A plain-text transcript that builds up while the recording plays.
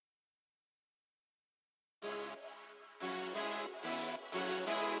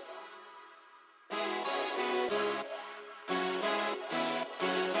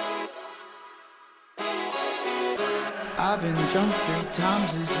I've been drunk 3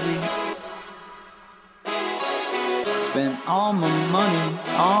 times this week. Spent all my money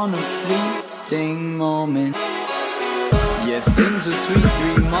on a fleeting moment. Yeah, things were sweet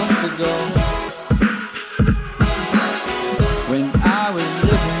 3 months ago, when I was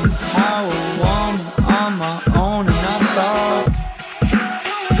living how I wanted on my own, and I thought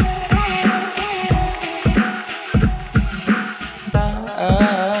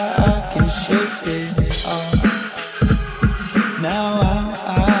I can shake this off. Now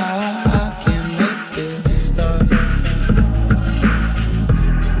I can make this stop.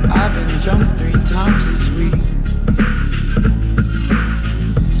 I've been drunk 3 times this week.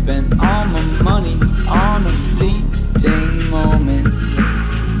 Spent all my money on a fleeting moment.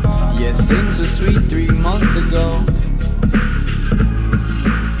 Yeah, things were sweet 3 months ago,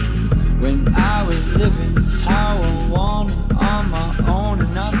 when I was living how I wanted on my own,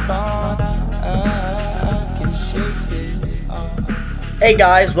 and I thought I can shake this off. Hey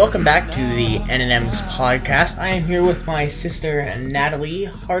guys, welcome back to the N&M's podcast. I am here with my sister Natalie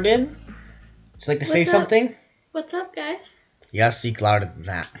Hardin. Would you like to say something? What's up, guys? You gotta speak louder than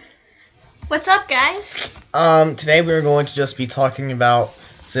that. What's up, guys? Today we're going to just be talking about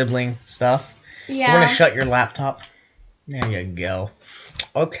sibling stuff. Yeah. I'm gonna shut your laptop. There you go.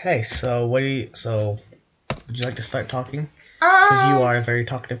 Okay, so would you like to start talking? Because you are a very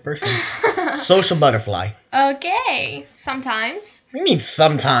talkative person. Social butterfly. Okay. Sometimes. What do you mean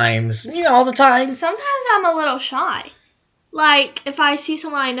sometimes? You mean all the time? Sometimes I'm a little shy. Like, if I see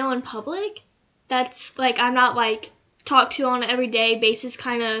someone I know in public, that's, like, I'm not, like, talk to on an everyday basis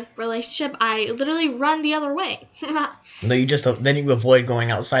kind of relationship, I literally run the other way. No, then you avoid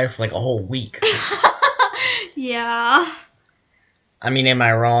going outside for, like, a whole week. Yeah. I mean, am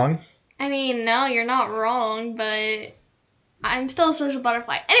I wrong? I mean, no, you're not wrong, but I'm still a social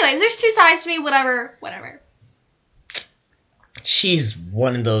butterfly. Anyways, there's 2 sides to me, whatever. She's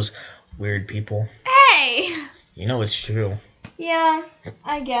one of those weird people. Hey! You know it's true. Yeah,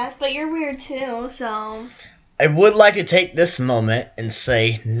 I guess, but you're weird too, so... I would like to take this moment and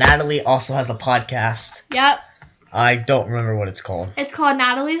say Natalie also has a podcast. Yep. I don't remember what it's called. It's called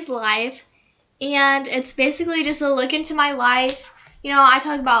Natalie's Life, and it's basically just a look into my life. You know, I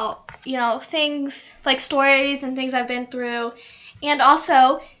talk about, things like stories and things I've been through. And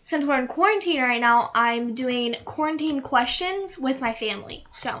also, since we're in quarantine right now, I'm doing quarantine questions with my family.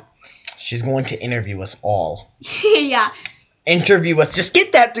 So, she's going to interview us all. Yeah. Interview us. Just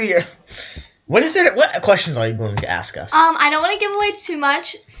get that through your... What questions are you going to ask us? I don't want to give away too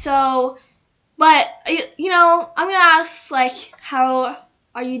much, so... But, I'm going to ask, like, how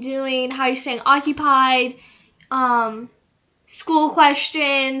are you doing? How are you staying occupied? School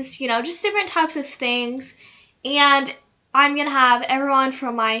questions, just different types of things. And I'm going to have everyone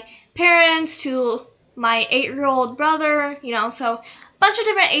from my parents to my 8-year-old brother, so a bunch of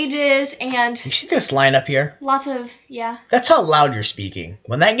different ages and... You see this line up here? Lots of, yeah. That's how loud you're speaking.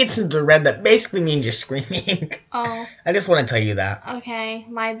 When that gets into red, that basically means you're screaming. Oh. I just want to tell you that. Okay,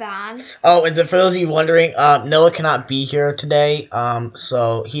 my bad. Oh, and for those of you wondering, Noah cannot be here today,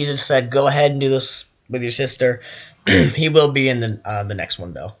 so he just said go ahead and do this with your sister. He will be in the next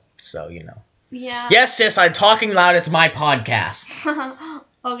one, though, so you know. Yeah. Yes, sis, I'm talking loud. It's my podcast.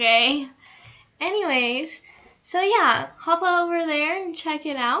 Okay. Anyways, so yeah, hop over there and check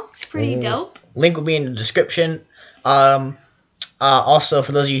it out. It's pretty dope. Link will be in the description. Also,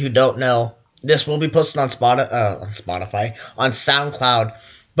 for those of you who don't know, this will be posted on Spotify, on SoundCloud.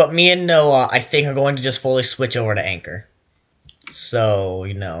 But me and Noah, I think, are going to just fully switch over to Anchor. So,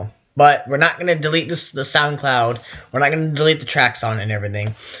 But we're not going to delete the SoundCloud. We're not going to delete the tracks on it and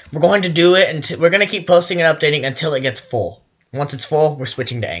everything. We're going to do it, and we're going to keep posting and updating until it gets full. Once it's full, we're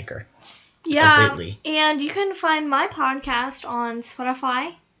switching to Anchor. Yeah, completely. And you can find my podcast on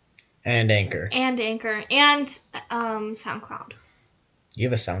Spotify. And Anchor. And SoundCloud. You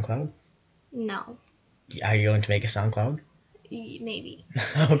have a SoundCloud? No. Are you going to make a SoundCloud? Maybe.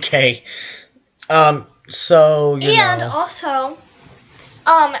 Okay. So, And also...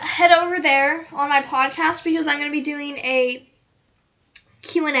 head over there on my podcast because I'm going to be doing a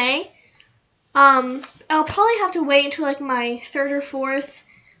Q&A. I'll probably have to wait until, like, my 3rd or 4th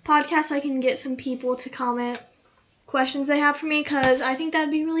podcast so I can get some people to comment questions they have for me because I think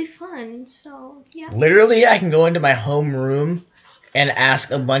that'd be really fun. So, yeah. Literally, I can go into my home room and ask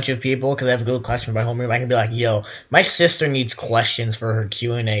a bunch of people because I have a good question for my home room. I can be like, yo, my sister needs questions for her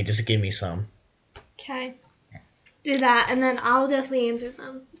Q&A. Just give me some. Okay. Do that, and then I'll definitely answer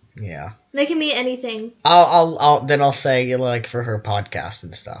them. Yeah. They can be anything. I'll say, like, for her podcast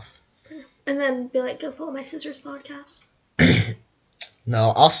and stuff. And then be like, go follow my sister's podcast.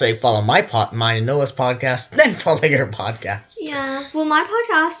 No, I'll say follow mine and Noah's podcast, then follow your podcast. Yeah. Well, my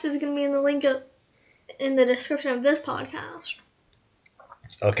podcast is going to be in the link in the description of this podcast.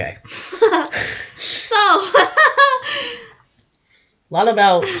 Okay. So. A lot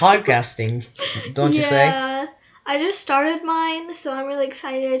about podcasting, don't you say? Yeah. I just started mine, so I'm really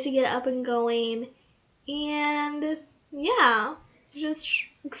excited to get up and going. And yeah, just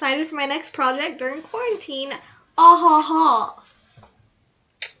excited for my next project during quarantine. Ah ha ha.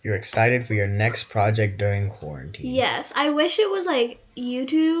 You're excited for your next project during quarantine. Yes, I wish it was like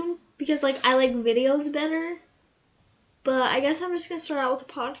YouTube because like I like videos better. But I guess I'm just gonna start out with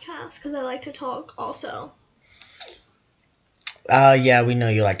a podcast because I like to talk also. Yeah, we know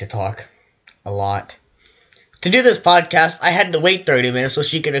you like to talk a lot. To do this podcast, I had to wait 30 minutes so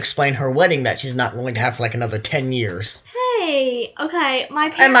she could explain her wedding that she's not going to have for like another 10 years. Hey, okay,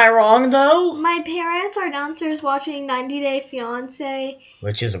 Am I wrong, though? My parents are downstairs watching 90 Day Fiancé.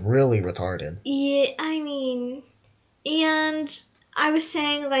 Which is really retarded. Yeah, I mean, and I was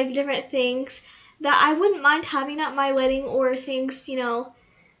saying like different things that I wouldn't mind having at my wedding or things, you know,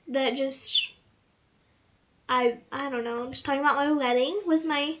 that just, I don't know, just talking about my wedding with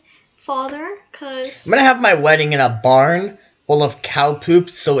my father, because... I'm going to have my wedding in a barn full of cow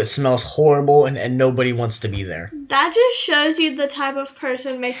poop so it smells horrible and nobody wants to be there. That just shows you the type of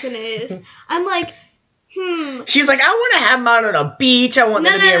person Mason is. I'm like, She's like, I want to have them out on a beach. I want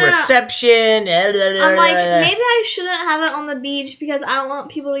there to be a reception. I'm like, maybe I shouldn't have it on the beach because I don't want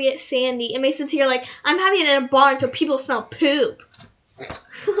people to get sandy. And Mason's here like, I'm having it in a barn so people smell poop.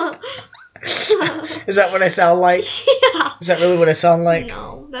 Is that what I sound like? Yeah. Is that really what I sound like?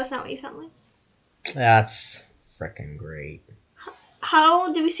 No, that's not what you sound like. That's freaking great.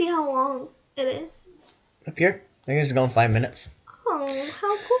 How do we see how long it is? Up here. I think it's going 5 minutes. Oh,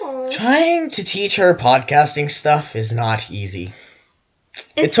 how cool. Trying to teach her podcasting stuff is not easy.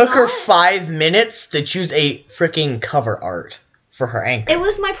 It's it took her not? 5 minutes to choose a freaking cover art for her anchor. It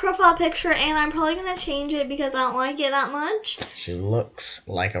was my profile picture, and I'm probably going to change it because I don't like it that much. She looks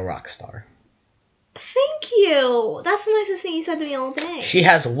like a rock star. Thank you. That's the nicest thing you said to me all day. She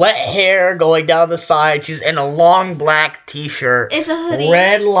has wet hair going down the side. She's in a long black t-shirt. It's a hoodie.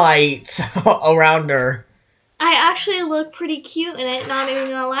 Red lights around her. I actually look pretty cute in it, not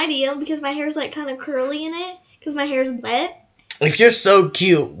even gonna lie to you, because my hair's like kind of curly in it, because my hair's wet. If you're so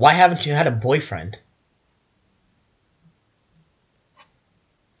cute, why haven't you had a boyfriend?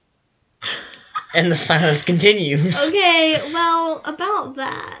 And the silence continues. Okay, well, about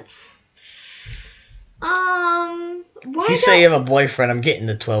that. If you say you have a boyfriend, I'm getting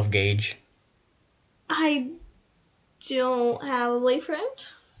the 12 gauge. I don't have a boyfriend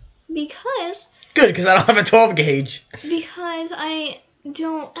because Good, because I don't have a 12 gauge. Because I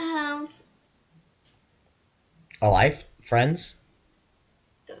don't have A life? Friends?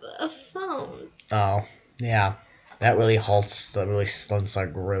 a phone. Oh, yeah. That really stunts our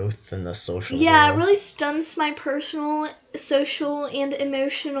growth in the social Yeah, world. it really stunts my personal, social, and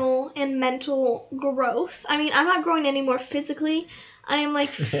emotional and mental growth. I mean, I'm not growing any more physically. I am like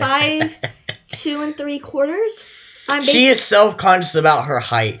 5'2 3/4". She is self-conscious about her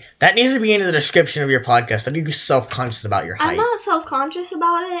height. That needs to be in the description of your podcast. That you're self-conscious about your height. I'm not self-conscious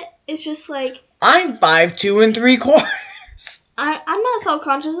about it. It's just like... I'm 5'2 3/4". I'm not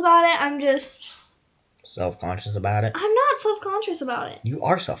self-conscious about it. I'm just... Self-conscious about it? I'm not self-conscious about it. You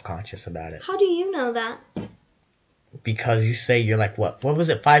are self-conscious about it. How do you know that? Because you say you're like, what? What was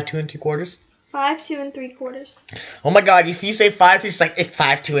it, 5'2 3/4"? 5'2 3/4". Oh my god, if you say 5'2", it's like, it's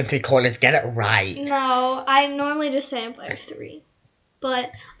 5'2 3/4". Get it right. No, I normally just say I'm 5'3". But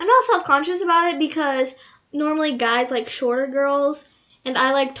I'm not self-conscious about it because normally guys like shorter girls, and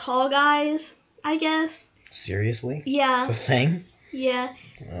I like tall guys, I guess. Seriously? Yeah. It's a thing? Yeah.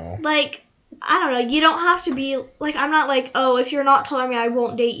 Oh. Like, I don't know, you don't have to be, like, I'm not like, oh, if you're not taller than me, I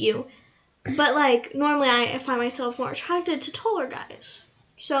won't date you. But, like, normally I find myself more attracted to taller guys.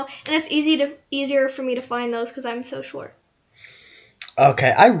 So, and it's easier for me to find those because I'm so short. Okay,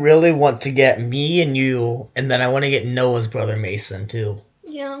 I really want to get me and you, and then I want to get Noah's brother Mason, too.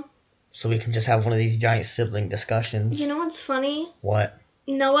 Yeah. So we can just have one of these giant sibling discussions. You know what's funny? What?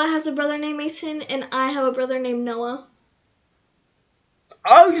 Noah has a brother named Mason, and I have a brother named Noah.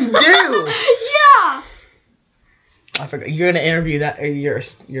 Oh, you do? Yeah! I forgot. You're going to interview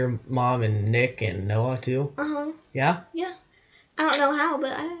your mom and Nick and Noah, too? Uh-huh. Yeah? Yeah. I don't know how,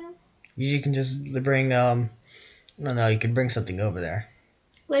 but I don't know. You can just bring, I don't know, you could bring something over there.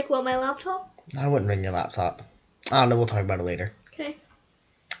 Like what, my laptop? I wouldn't bring your laptop. I don't know, we'll talk about it later. Okay.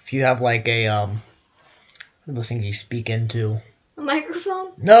 If you have, like, what are those things you speak into? A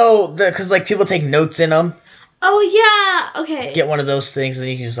microphone? No, because, like, people take notes in them. Oh, yeah. Okay. Get one of those things, and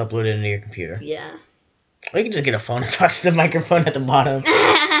then you can just upload it into your computer. Yeah. Or you can just get a phone and talk to the microphone at the bottom.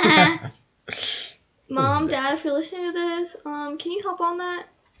 Mom, Dad, if you're listening to this, can you help on that?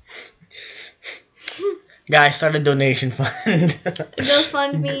 Guys, start a donation fund.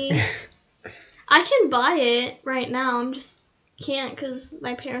 GoFundMe. I can buy it right now. I'm just can't because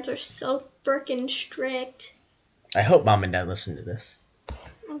my parents are so freaking strict. I hope Mom and Dad listen to this.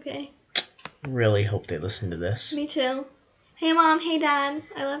 Okay. Really hope they listen to this. Me too. Hey, Mom. Hey, Dad.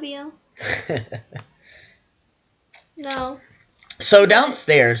 I love you. No. So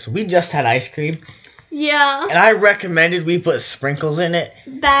downstairs, we just had ice cream. Yeah. And I recommended we put sprinkles in it.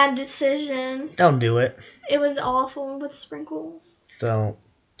 Bad decision. Don't do it. It was awful with sprinkles.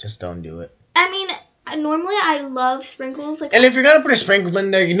 Just don't do it. I mean, normally I love sprinkles. And if you're gonna put a sprinkle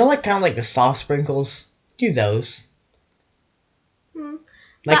in there, like kind of like the soft sprinkles, do those.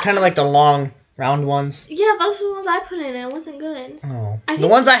 Like kind of like the long round ones. Yeah, those were the ones I put in. It wasn't good. Oh, the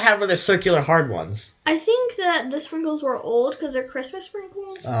ones I had were the circular hard ones. I think that the sprinkles were old because they're Christmas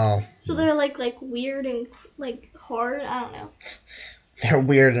sprinkles. Oh. So they're like weird and like hard. I don't know. They're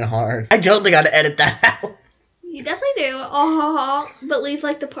weird and hard. I totally got to edit that out. You definitely do. Oh, but leave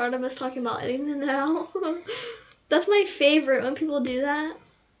like the part of us talking about editing it out. That's my favorite when people do that.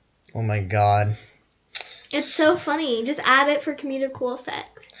 Oh my god. It's so funny. Just add it for comedical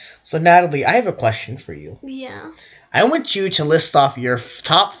effect. So Natalie, I have a question for you. Yeah. I want you to list off your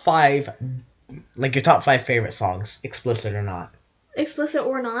top 5, like your top 5 favorite songs, explicit or not. Explicit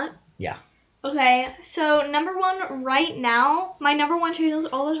or not? Yeah. Okay, so number 1 right now, my number 1 choices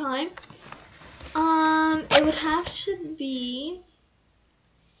all the time. It would have to be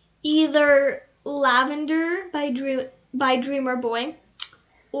either Lavender by Dreamer Boy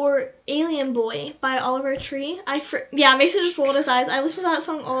or Alien Boy by Oliver Tree. Mason just rolled his eyes. I listen to that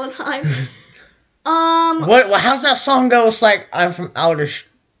song all the time. How's that song go? It's like I'm from outer.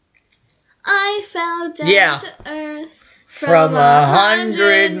 I fell down to earth from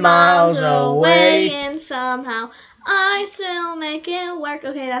 100 miles away, and somehow I still make it work.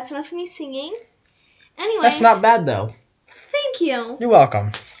 Okay, that's enough of me singing. Anyways, that's not bad though. Thank you. You're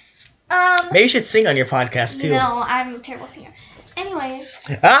welcome. Maybe you should sing on your podcast too. No, I'm a terrible singer. Anyways.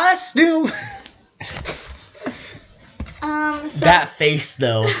 I still. That face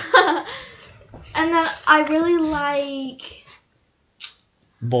though. And then I really like.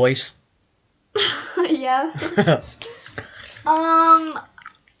 Boys. Yeah.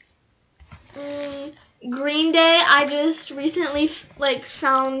 Green Day. I just recently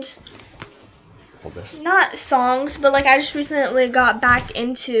found. Not songs, but I just recently got back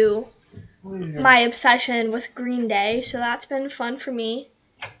into my obsession with Green Day, so that's been fun for me.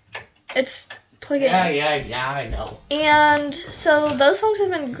 It's plug it in. Yeah, I know. And so those songs have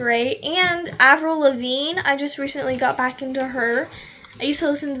been great. And Avril Lavigne, I just recently got back into her. I used to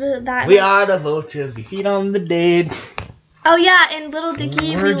listen to that. We are the vultures, we feed on the dead. Oh yeah, and Little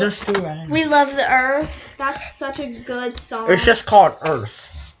Dicky, We're just around. We Love the Earth. That's such a good song. It's just called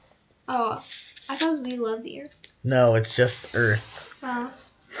Earth. Oh, I thought it was We Love the Earth. No, it's just Earth. Oh.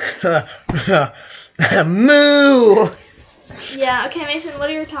 Moo! Yeah, okay, Mason, what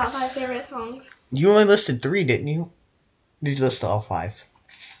are your top 5 favorite songs? You only listed 3, didn't you? Did you list all 5?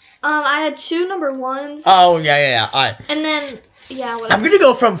 I had 2 number 1s. Oh, yeah. Alright. And then, yeah, whatever. I'm gonna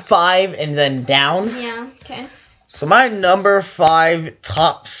go from 5 and then down. Yeah, okay. So my number 5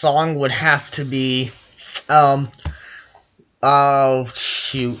 top song would have to be, what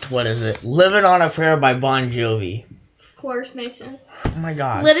is it? Living on a Prayer by Bon Jovi. Of course, Mason. Oh my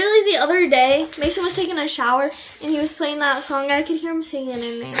god. Literally the other day, Mason was taking a shower, and he was playing that song. I could hear him singing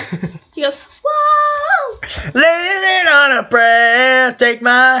in there. He goes, whoa! Living on a prayer, take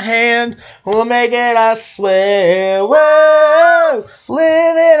my hand, we'll make it, I swear. Whoa!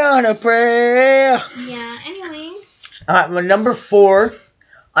 Living on a prayer. Yeah, anyways. My number 4,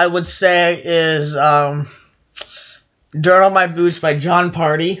 I would say, is Dirt on My Boots by John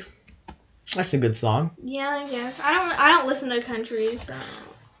Party. That's a good song. Yeah, I guess. I don't listen to country, so.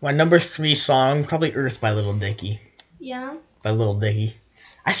 My number 3 song, probably Earth by Little Dicky. Yeah. By Little Dicky.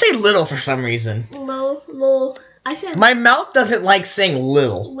 I say little for some reason. Lil. I said. My mouth doesn't like saying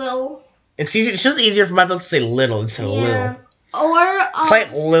little. Lil. It's just easier for my mouth to say little instead of little. Or it's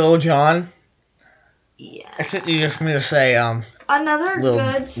like Lil Jon. Yeah. It's easier for me to say another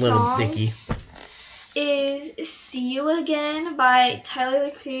good song. Little Dicky. Is See You Again by Tyler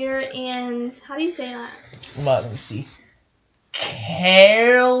the Creator and how do you say that? Let me see.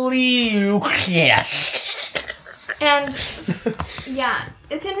 Kelly. And yeah,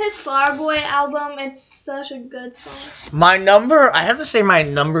 It's in his Flower Boy album. It's such a good song. I have to say my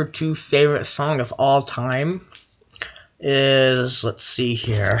number 2 favorite song of all time is, let's see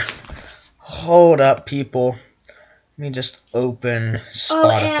here. Hold up, people. Let me just open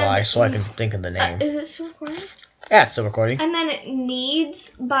Spotify so I can think of the name. Is it still recording? Yeah, it's still recording. And then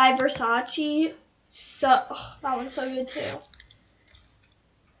Needs by Versace. That one's so good too.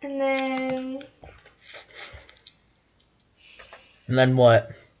 And then what?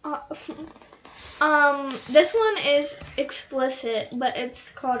 This one is explicit, but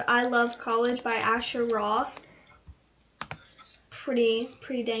it's called I Love College by Asher Roth. It's pretty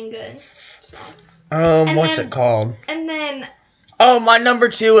dang good. So. What's it called? And then... Oh, my number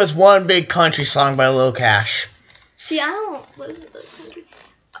 2 is One Big Country Song by Lil Cash. See, I don't listen to country.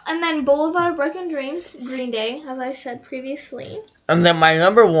 And then Boulevard of Broken Dreams, Green Day, as I said previously. And then my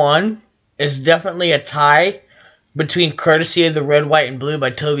number 1 is definitely a tie between Courtesy of the Red, White, and Blue by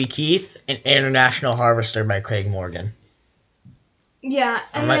Toby Keith and International Harvester by Craig Morgan. Yeah,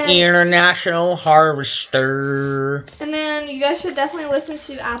 and I'm an international harvester. And then you guys should definitely listen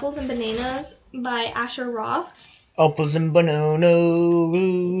to Apples and Bananas by Asher Roth. Apples and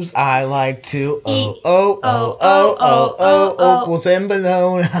bananas, I like to eat. Apples and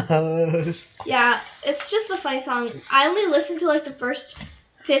bananas. Yeah, it's just a funny song. I only listened to like the first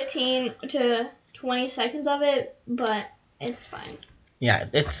 15 to 20 seconds of it, but it's fine. Yeah,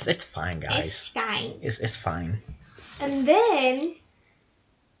 it's fine, guys. It's fine. It's fine. And then,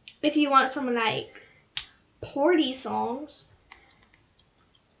 if you want some like party songs,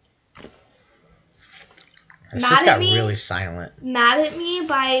 It's just got really silent. Mad at Me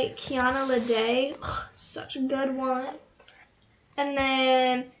by Kiana Lede. Such a good one. And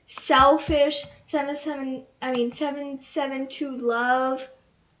then Selfish, 772 Love,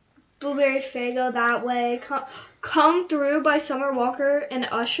 Blueberry Faygo, That Way. Come Through by Summer Walker and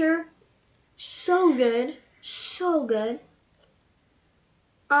Usher. So good. So good.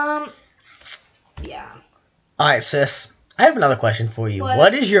 Yeah. Alright, sis. I have another question for you.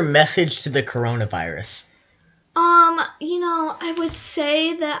 What is your message to the coronavirus? I would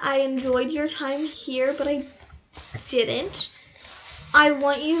say that I enjoyed your time here, but I didn't. I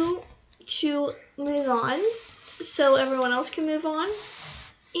want you to move on so everyone else can move on.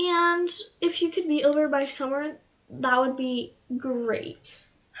 And if you could be over by summer, that would be great.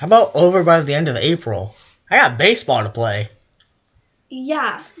 How about over by the end of April? I got baseball to play.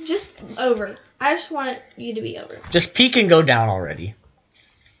 Yeah, just over. I just want you to be over. Just peak and go down already.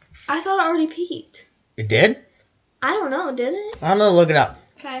 I thought it already peaked. It did? I don't know, did it? I don't know, look it up.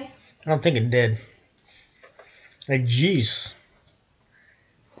 Okay. I don't think it did. Like, jeez.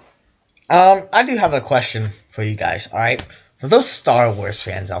 I do have a question for you guys, alright? For those Star Wars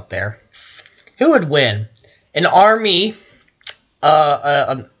fans out there, who would win? An army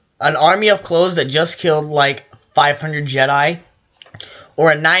of clothes that just killed, like, 500 Jedi?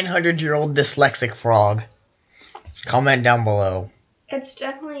 Or a 900-year-old dyslexic frog? Comment down below. It's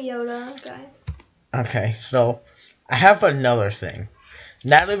definitely Yoda, guys. Okay, so I have another thing.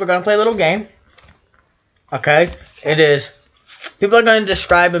 Natalie, we're going to play a little game. Okay? It is, people are going to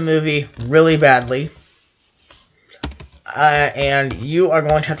describe a movie really badly. And you are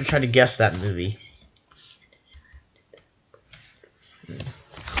going to have to try to guess that movie.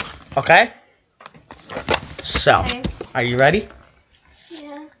 Okay? So, Okay. Are you ready?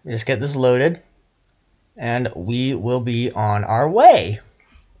 Yeah. Just get this loaded. And we will be on our way.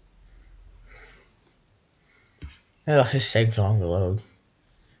 Oh, this takes long to load.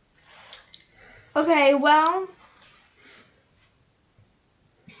 Okay, well.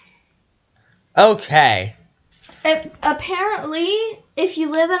 Okay. Apparently, if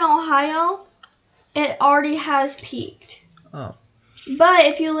you live in Ohio, it already has peaked. Oh. But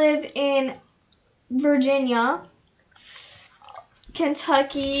if you live in Virginia,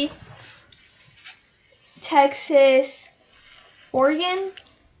 Kentucky, Texas, Oregon,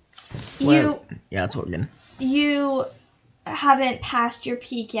 Yeah, it's Oregon. You haven't passed your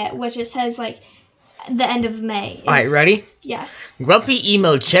peak yet, which it says like the end of May. Alright, ready? Yes. Grumpy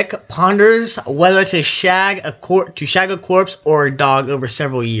emo chick ponders whether to shag a corpse or a dog over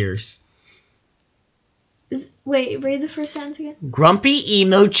several years. Wait, read the first sentence again. Grumpy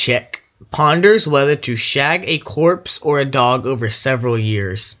emo chick ponders whether to shag a corpse or a dog over several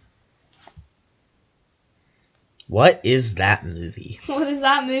years. What is that movie? What is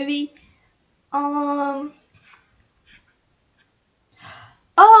that movie?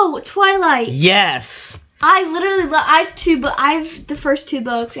 Oh, Twilight. Yes. I have the first 2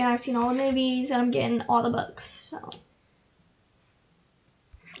 books, and I've seen all the movies, and I'm getting all the books.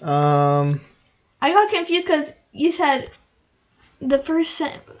 So. I got confused because you said the first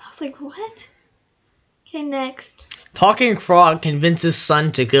sentence. I was like, what? Okay, next. Talking frog convinces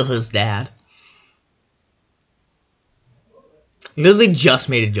son to kill his dad. Literally just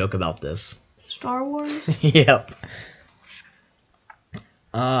made a joke about this. Star Wars? Yep.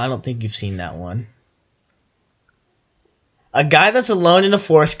 I don't think you've seen that one. A guy that's alone in the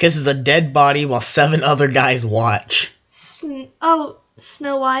forest kisses a dead body while 7 other guys watch.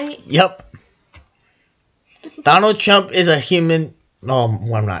 Snow White? Yep. Donald Trump is a human... Oh,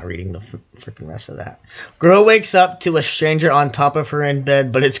 well, I'm not reading the freaking rest of that. Girl wakes up to a stranger on top of her in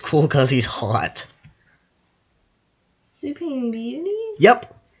bed, but it's cool because he's hot. Sleeping Beauty?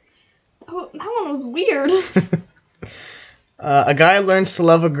 Yep. Oh, that one was weird. A guy learns to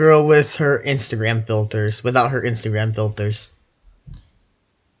love a girl with her Instagram filters, without her Instagram filters.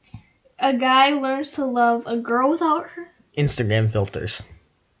 A guy learns to love a girl without her? Instagram filters.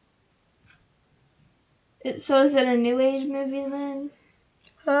 So is it a new age movie then?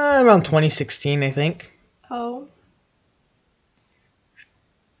 Around 2016, I think. Oh.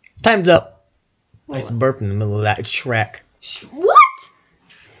 Time's up. What? Nice burp in the middle of that. It's Shrek. What?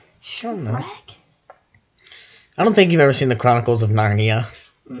 I don't know. Shrek? I don't think you've ever seen the Chronicles of Narnia.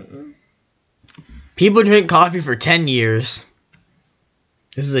 Mm-mm. People drink coffee for 10 years.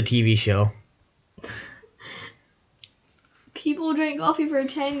 This is a TV show. People drink coffee for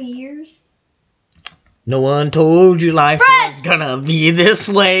 10 years? No one told you life Friends! was gonna be this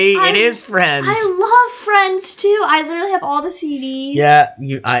way. It is Friends. I love Friends too. I literally have all the CDs. Yeah,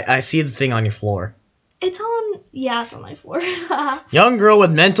 I see the thing on your floor. It's on my floor. Young girl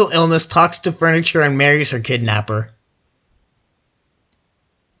with mental illness talks to furniture and marries her kidnapper.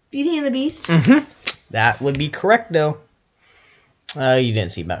 Beauty and the Beast? Mm-hmm. That would be correct, though. You didn't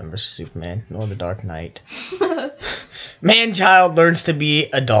see Batman vs. Superman, nor The Dark Knight. Man-child learns to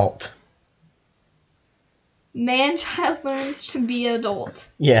be adult. Man-child learns to be adult.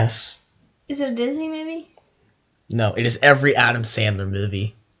 Yes. Is it a Disney movie? No, it is every Adam Sandler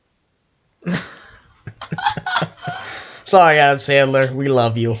movie. Sorry, Adam Sandler. We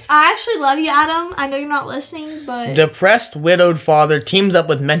love you. I actually love you, Adam. I know you're not listening, but... Depressed, widowed father teams up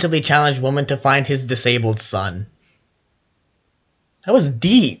with mentally challenged woman to find his disabled son. That was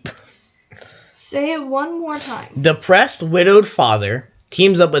deep. Say it one more time. Depressed, widowed father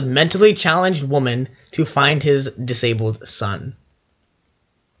teams up with mentally challenged woman to find his disabled son.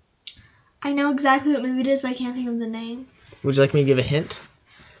 I know exactly what movie it is, but I can't think of the name. Would you like me to give a hint?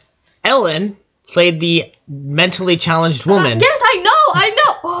 Ellen played the mentally challenged woman. Yes, I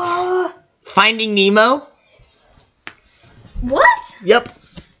know. Finding Nemo? What? Yep.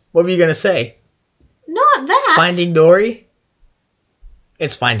 What were you going to say? Not that. Finding Dory?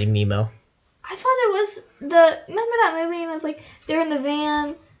 It's Finding Nemo. I thought it was remember that movie and it was like, they're in the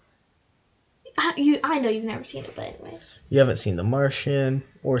van. I know you've never seen it, but anyways. You haven't seen The Martian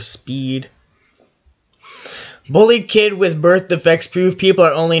or Speed. Bullied kid with birth defects prove people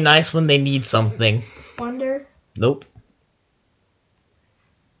are only nice when they need something. Wonder. Nope.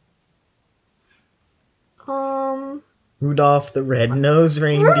 Rudolph the Red-Nosed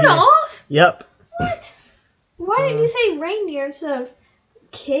Reindeer. Rudolph? Yep. What? Why didn't you say reindeer instead of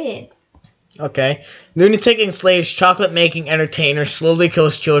kid? Okay. Lunatic enslaves chocolate-making entertainer slowly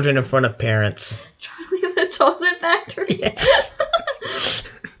kills children in front of parents. Charlie and the Chocolate Factory? Yes.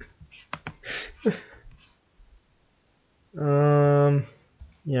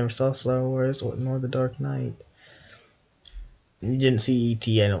 You never saw Star Wars nor The Dark Knight. You didn't see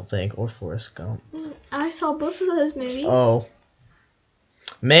E.T., I don't think, or Forrest Gump. I saw both of those movies. Oh.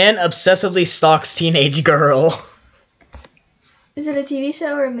 Man obsessively stalks teenage girl. Is it a TV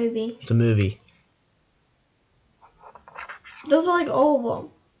show or a movie? It's a movie. Those are like all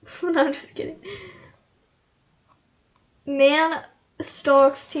of them. No, I'm just kidding. Man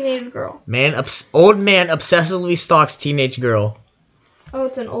stalks teenage girl. Old man obsessively stalks teenage girl. Oh,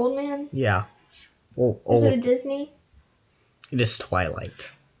 it's an old man? Yeah. Is it a Disney? It is Twilight.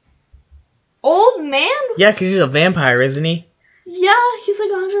 Old man? Yeah, because he's a vampire, isn't he? Yeah, he's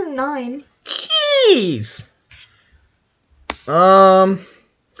like 109. Jeez! A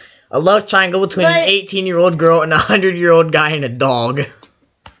love triangle between an 18-year-old girl and a 100-year-old guy and a dog.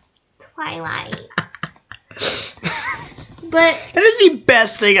 Twilight. But that is the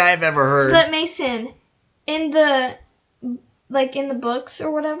best thing I've ever heard. But Mason, in the books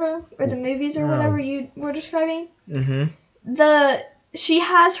or whatever, or the movies or whatever you were describing, she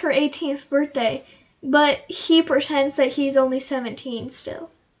has her 18th birthday, but he pretends that he's only 17 still.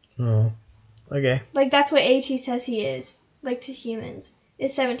 Oh, okay. Like, that's what age he says he is, like, to humans,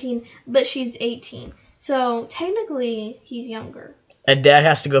 is 17, but she's 18. So, technically, he's younger. A dad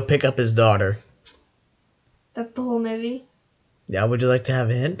has to go pick up his daughter. That's the whole movie? Yeah, would you like to have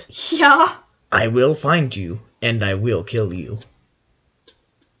a hint? Yeah. I will find you, and I will kill you.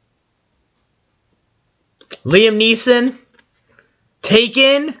 Liam Neeson?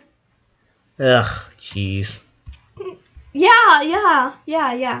 Taken? Ugh, jeez.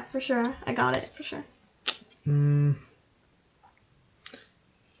 Yeah, for sure. I got it, for sure.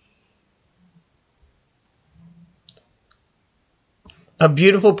 A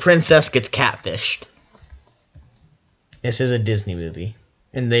beautiful princess gets catfished. This is a Disney movie,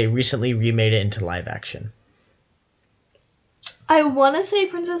 and they recently remade it into live action. I want to say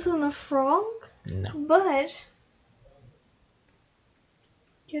Princess and the Frog, No. but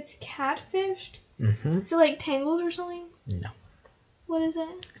gets catfished? Mm-hmm. Is it like Tangled or something? No. What is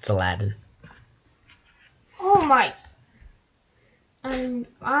it? It's Aladdin. Oh my. I'm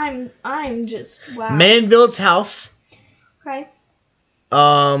just, wow. Man builds house. Okay.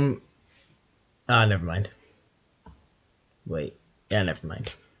 Never mind. Wait. Yeah, never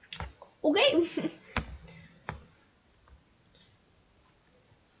mind. Okay.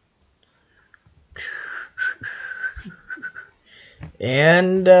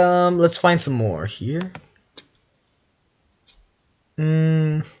 And let's find some more here.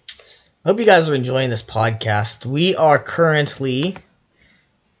 I hope you guys are enjoying this podcast. We are currently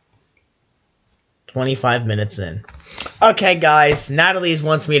 25 minutes in. Okay, guys, Natalie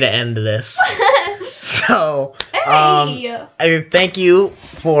wants me to end this. So, Hey! I thank you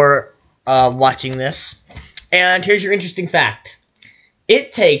for watching this. And here's your interesting fact.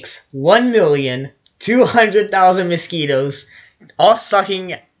 It takes 1,200,000 mosquitoes all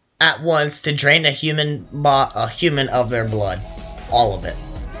sucking at once to drain a human of their blood. All of it.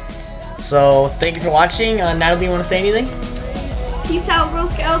 So, thank you for watching. Natalie, you want to say anything? Peace out, Girl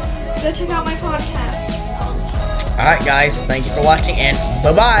Scouts. Go check out my podcast. Alright, guys. Thank you for watching, and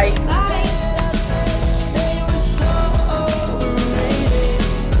bye-bye. Bye.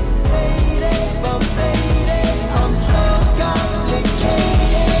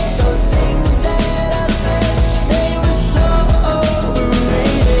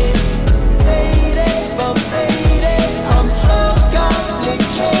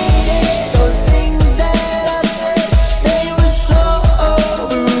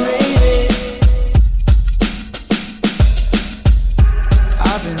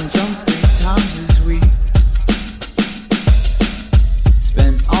 I've been drunk 3 times this week.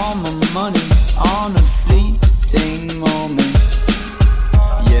 Spent all my money on a fleeting moment.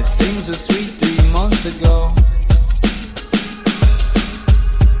 Yeah, things were sweet 3 months ago,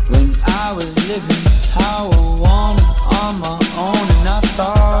 when I was living how I wanted on my own, and I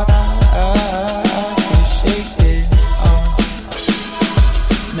thought I can shake this off.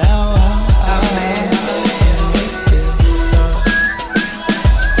 Now I can make this stop.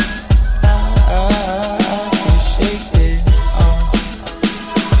 I can shake this off.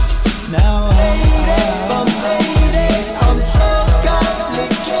 Now I'm so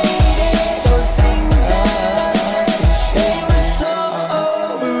complicated. Those things that I said, they were so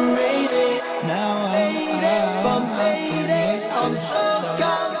overrated. Now I'm so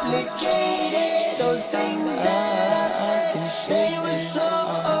complicated. Those things that I said, they were so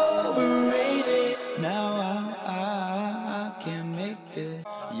overrated. Now I can't make this.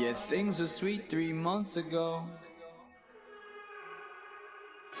 Yeah, things were sweet 3 months ago,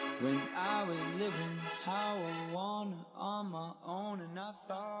 when I was living how I wanna on my own, and I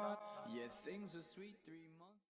thought, yeah, things were sweet 3 months